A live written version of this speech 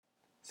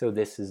So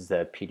this is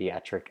the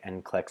pediatric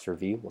NCLEX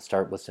review. We'll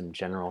start with some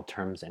general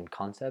terms and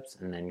concepts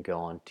and then go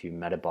on to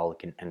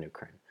metabolic and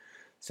endocrine.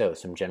 So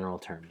some general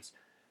terms.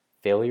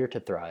 Failure to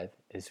thrive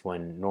is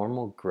when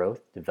normal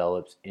growth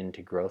develops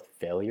into growth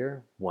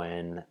failure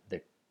when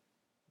the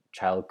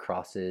child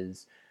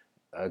crosses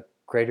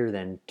greater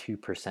than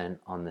 2%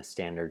 on the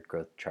standard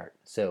growth chart.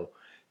 So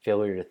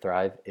failure to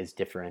thrive is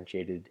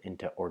differentiated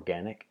into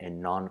organic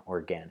and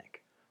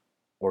non-organic.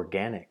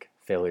 Organic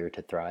failure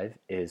to thrive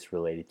is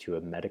related to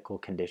a medical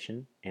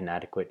condition,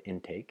 inadequate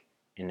intake,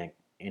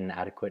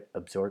 inadequate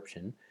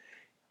absorption,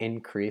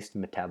 increased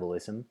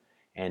metabolism,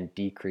 and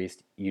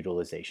decreased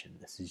utilization.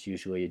 This is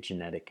usually a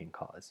genetic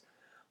cause.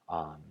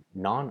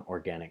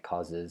 Non-organic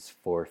causes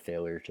for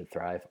failure to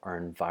thrive are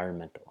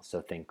environmental.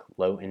 So think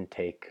low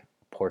intake,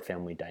 poor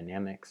family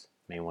dynamics,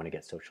 may want to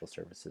get social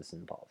services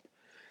involved.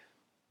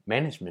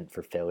 Management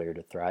for failure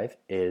to thrive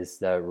is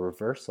the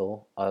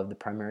reversal of the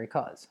primary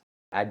cause.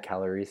 Add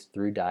calories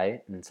through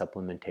diet and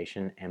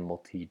supplementation and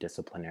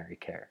multidisciplinary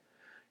care.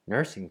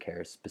 Nursing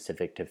care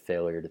specific to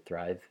failure to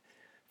thrive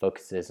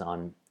focuses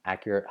on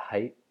accurate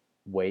height,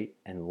 weight,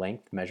 and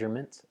length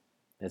measurements,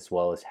 as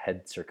well as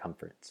head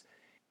circumference.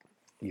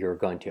 You're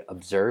going to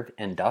observe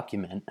and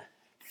document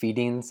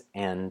feedings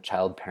and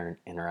child-parent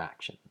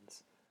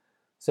interactions.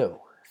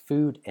 So,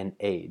 food and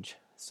age.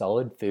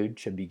 Solid food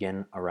should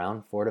begin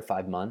around 4 to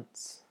 5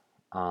 months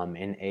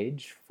in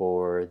age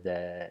for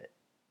the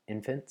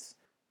infants.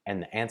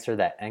 And the answer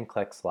that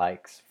NCLEX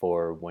likes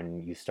for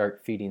when you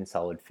start feeding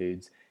solid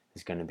foods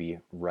is going to be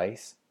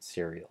rice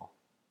cereal.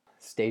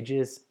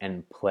 Stages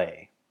and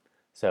play.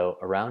 So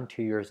around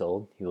 2 years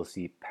old, you will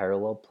see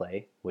parallel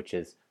play, which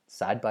is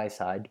side by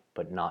side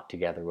but not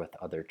together with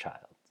other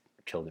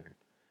children.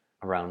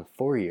 Around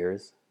 4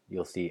 years,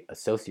 you'll see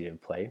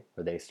associative play,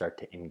 where they start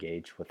to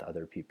engage with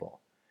other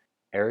people.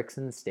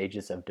 Erikson's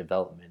stages of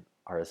development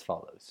are as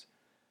follows.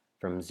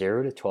 From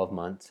 0 to 12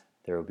 months,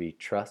 there will be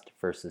trust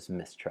versus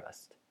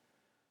mistrust.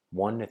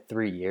 1 to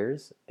 3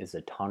 years is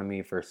autonomy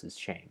versus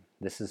shame.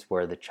 This is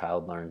where the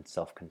child learns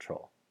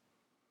self-control.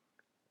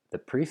 The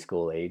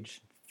preschool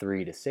age,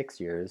 3 to 6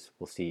 years,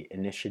 will see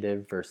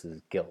initiative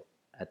versus guilt.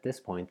 At this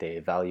point, they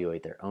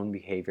evaluate their own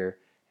behavior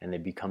and they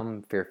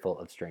become fearful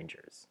of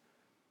strangers.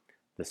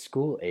 The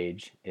school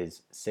age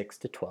is 6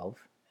 to 12,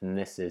 and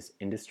this is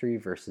industry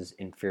versus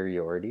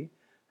inferiority.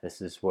 This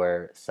is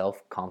where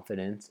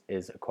self-confidence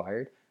is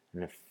acquired,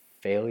 and a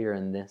failure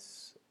in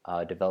this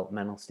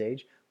developmental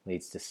stage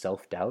leads to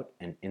self-doubt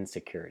and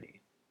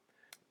insecurity.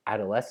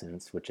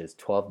 Adolescence, which is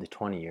 12 to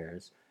 20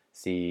 years,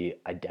 see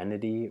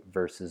identity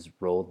versus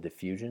role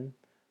diffusion.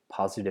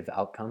 Positive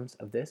outcomes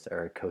of this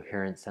are a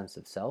coherent sense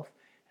of self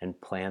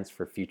and plans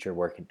for future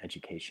work and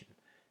education.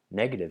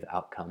 Negative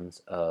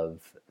outcomes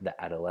of the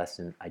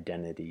adolescent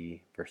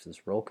identity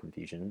versus role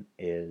confusion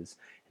is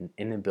an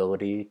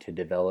inability to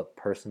develop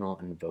personal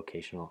and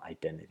vocational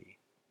identity.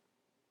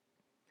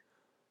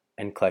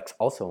 NCLEX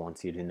also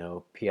wants you to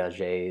know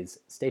Piaget's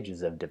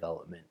stages of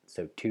development.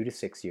 So 2 to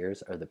 6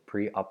 years are the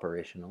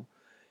pre-operational,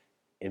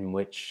 in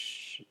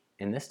which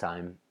in this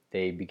time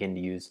they begin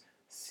to use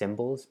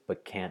symbols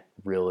but can't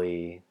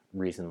really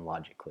reason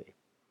logically.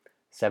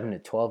 7 to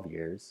 12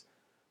 years,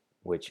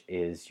 which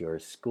is your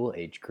school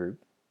age group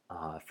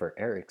for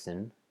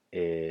Erikson,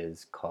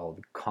 is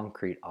called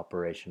concrete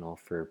operational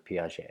for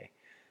Piaget.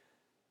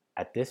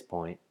 At this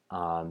point,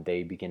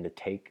 they begin to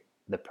take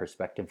the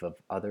perspective of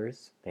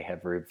others. They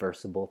have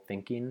reversible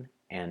thinking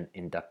and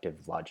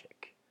inductive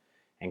logic.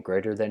 And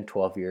greater than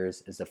 12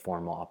 years is a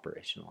formal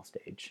operational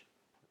stage.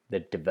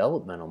 The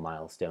developmental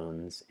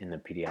milestones in the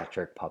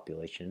pediatric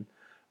population,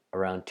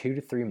 around 2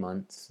 to 3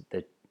 months,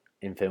 the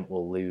infant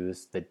will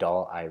lose the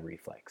doll eye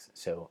reflex.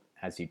 So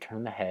as you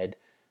turn the head,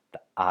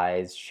 the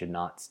eyes should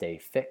not stay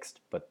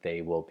fixed, but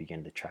they will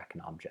begin to track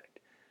an object.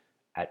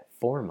 At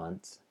 4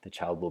 months, the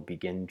child will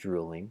begin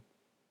drooling.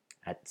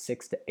 At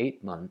 6 to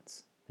 8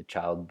 months, the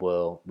child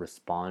will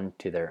respond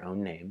to their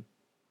own name.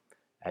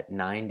 At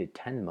 9 to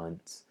 10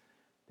 months,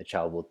 the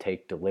child will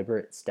take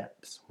deliberate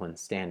steps when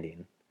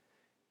standing.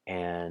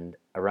 And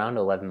around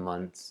 11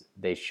 months,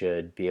 they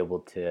should be able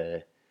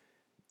to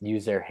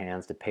use their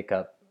hands to pick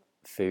up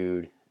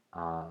food,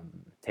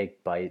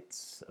 take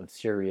bites of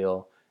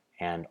cereal,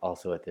 and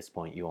also at this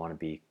point you want to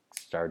be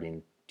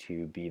starting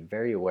to be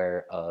very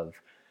aware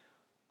of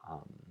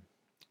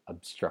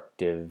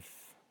obstructive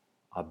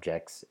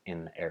objects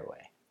in the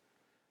airway.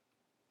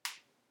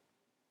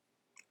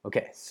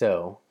 Okay,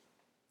 so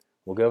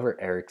we'll go over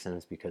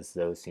Erikson's because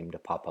those seem to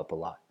pop up a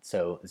lot.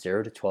 So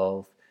 0 to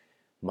 12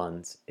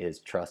 months is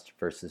trust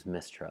versus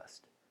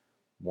mistrust.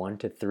 1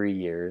 to 3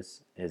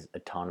 years is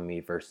autonomy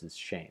versus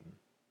shame.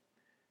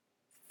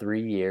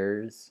 3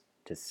 years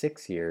to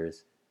 6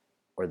 years,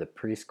 or the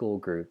preschool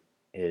group,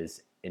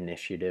 is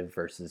initiative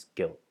versus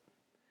guilt.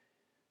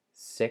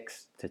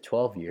 6 to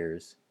 12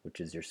 years, which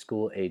is your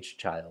school age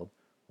child,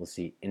 will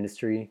see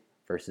industry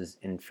versus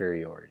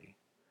inferiority.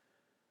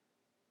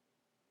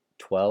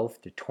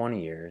 12 to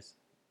 20 years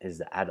is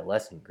the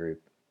adolescent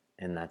group,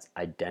 and that's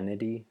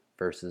identity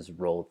versus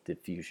role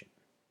diffusion.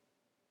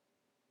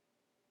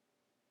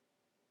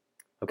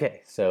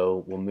 Okay,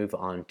 so we'll move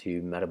on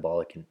to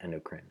metabolic and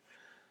endocrine.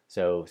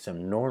 So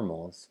some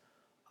normals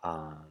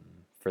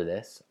for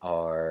this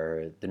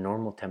are the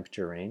normal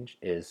temperature range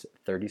is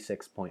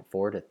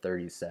 36.4 to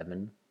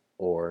 37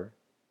 or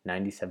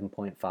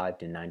 97.5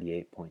 to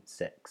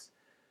 98.6.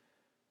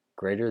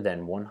 Greater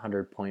than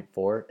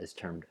 100.4 is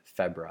termed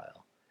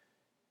febrile.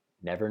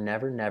 Never,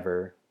 never,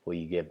 never will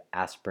you give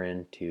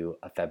aspirin to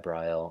a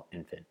febrile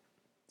infant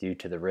due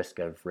to the risk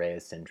of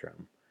Reyes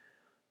syndrome.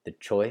 The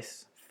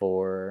choice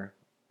for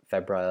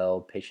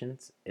febrile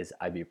patients is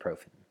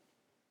ibuprofen.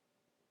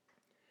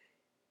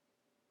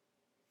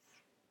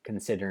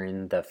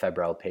 Considering the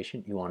febrile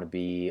patient, you want to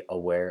be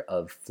aware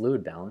of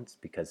fluid balance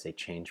because they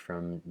change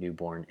from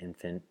newborn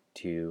infant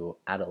to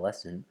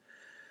adolescent.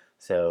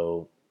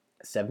 So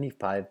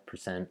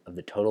 75% of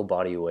the total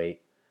body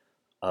weight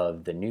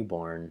of the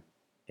newborn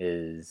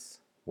is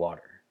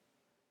water.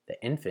 The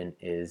infant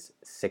is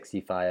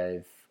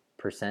 65%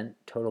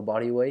 total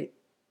body weight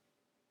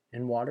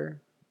in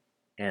water,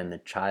 and the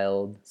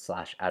child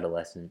slash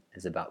adolescent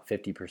is about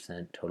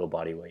 50% total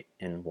body weight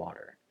in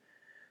water.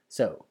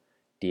 So,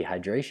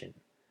 dehydration.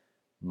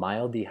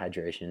 Mild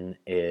dehydration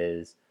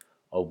is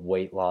a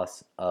weight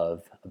loss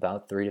of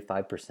about 3 to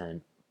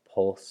 5%.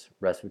 Pulse,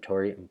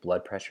 respiratory, and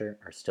blood pressure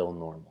are still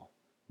normal.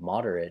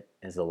 Moderate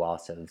is a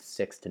loss of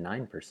 6 to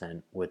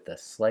 9% with a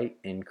slight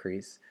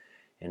increase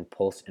in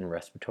pulse and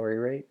respiratory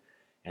rate,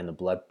 and the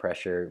blood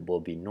pressure will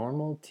be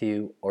normal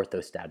to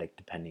orthostatic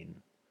depending.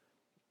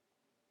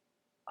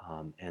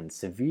 And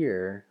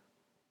severe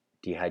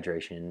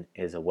dehydration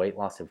is a weight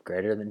loss of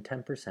greater than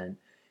 10%.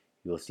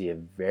 You will see a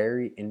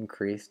very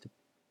increased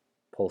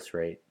pulse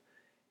rate.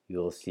 You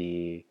will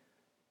see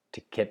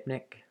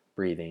tachypnic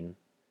breathing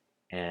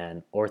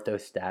and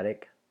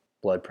orthostatic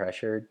blood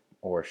pressure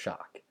or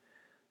shock.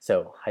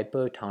 So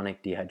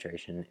hypotonic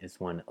dehydration is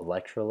when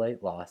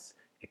electrolyte loss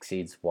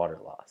exceeds water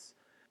loss.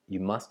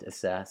 You must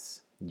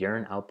assess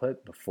urine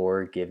output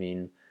before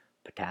giving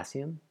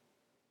potassium.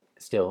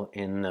 Still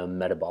in the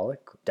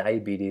metabolic,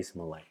 diabetes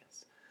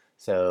mellitus.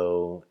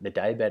 So the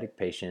diabetic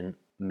patient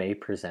may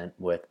present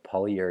with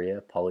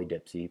polyuria,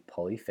 polydipsy,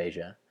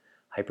 polyphagia,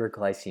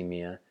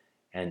 hyperglycemia,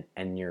 and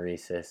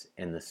enuresis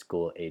in the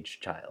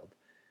school-aged child,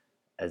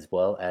 as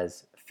well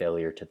as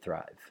failure to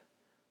thrive.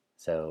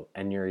 So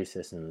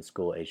enuresis in the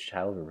school-aged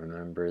child,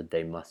 remember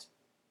they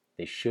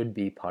should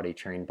be potty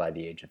trained by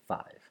the age of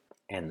 5,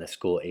 and the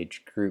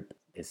school-age group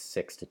is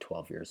 6 to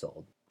 12 years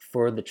old.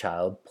 For the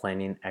child,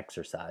 planning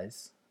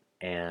exercise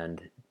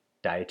and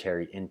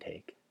dietary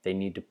intake, they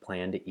need to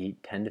plan to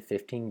eat 10 to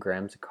 15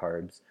 grams of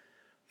carbs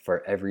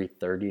for every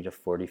 30 to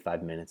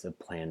 45 minutes of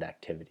planned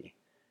activity.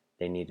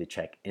 They need to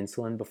check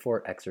insulin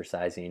before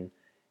exercising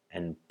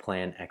and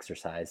plan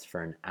exercise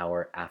for an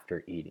hour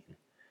after eating.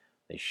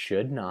 They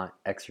should not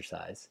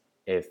exercise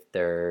if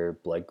their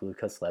blood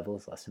glucose level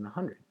is less than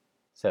 100.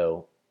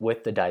 So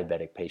with the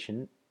diabetic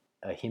patient,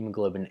 a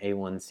hemoglobin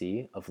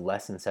A1C of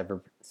less than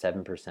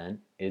 7%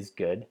 is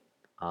good.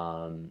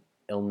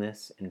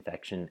 Illness,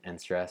 infection, and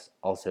stress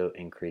also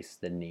increase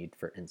the need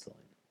for insulin.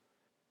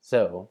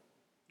 So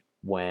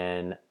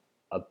when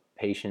a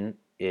patient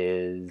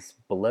is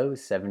below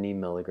 70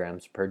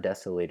 milligrams per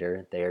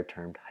deciliter, they are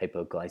termed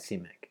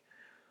hypoglycemic.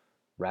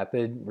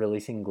 Rapid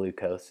releasing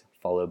glucose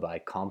followed by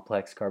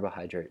complex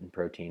carbohydrate and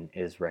protein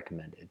is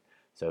recommended.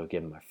 So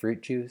give them a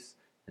fruit juice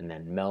and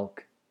then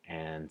milk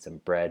and some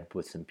bread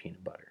with some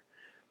peanut butter.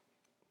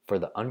 For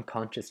the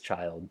unconscious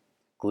child,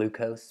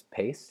 glucose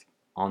paste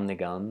on the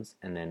gums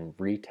and then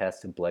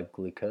retest blood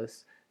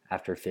glucose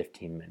after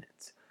 15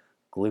 minutes.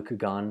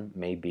 Glucagon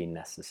may be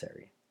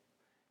necessary,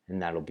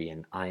 and that'll be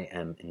an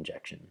IM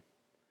injection.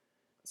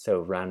 So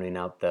rounding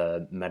out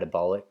the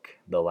metabolic,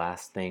 the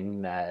last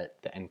thing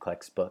that the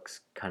NCLEX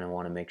books kind of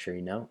want to make sure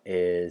you know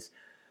is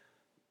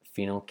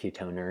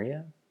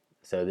phenylketonuria.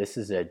 So this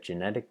is a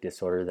genetic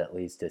disorder that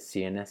leads to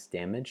CNS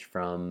damage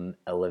from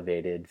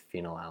elevated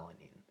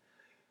phenylalanine.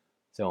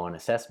 So on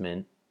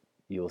assessment,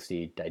 you will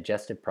see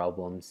digestive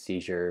problems,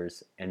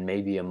 seizures, and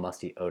maybe a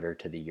musty odor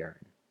to the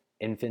urine.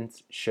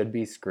 Infants should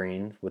be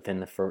screened within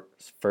the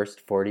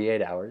first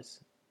 48 hours,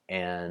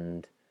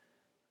 and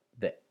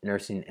the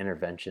nursing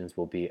interventions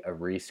will be a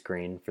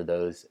rescreen for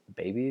those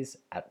babies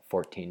at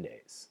 14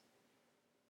 days.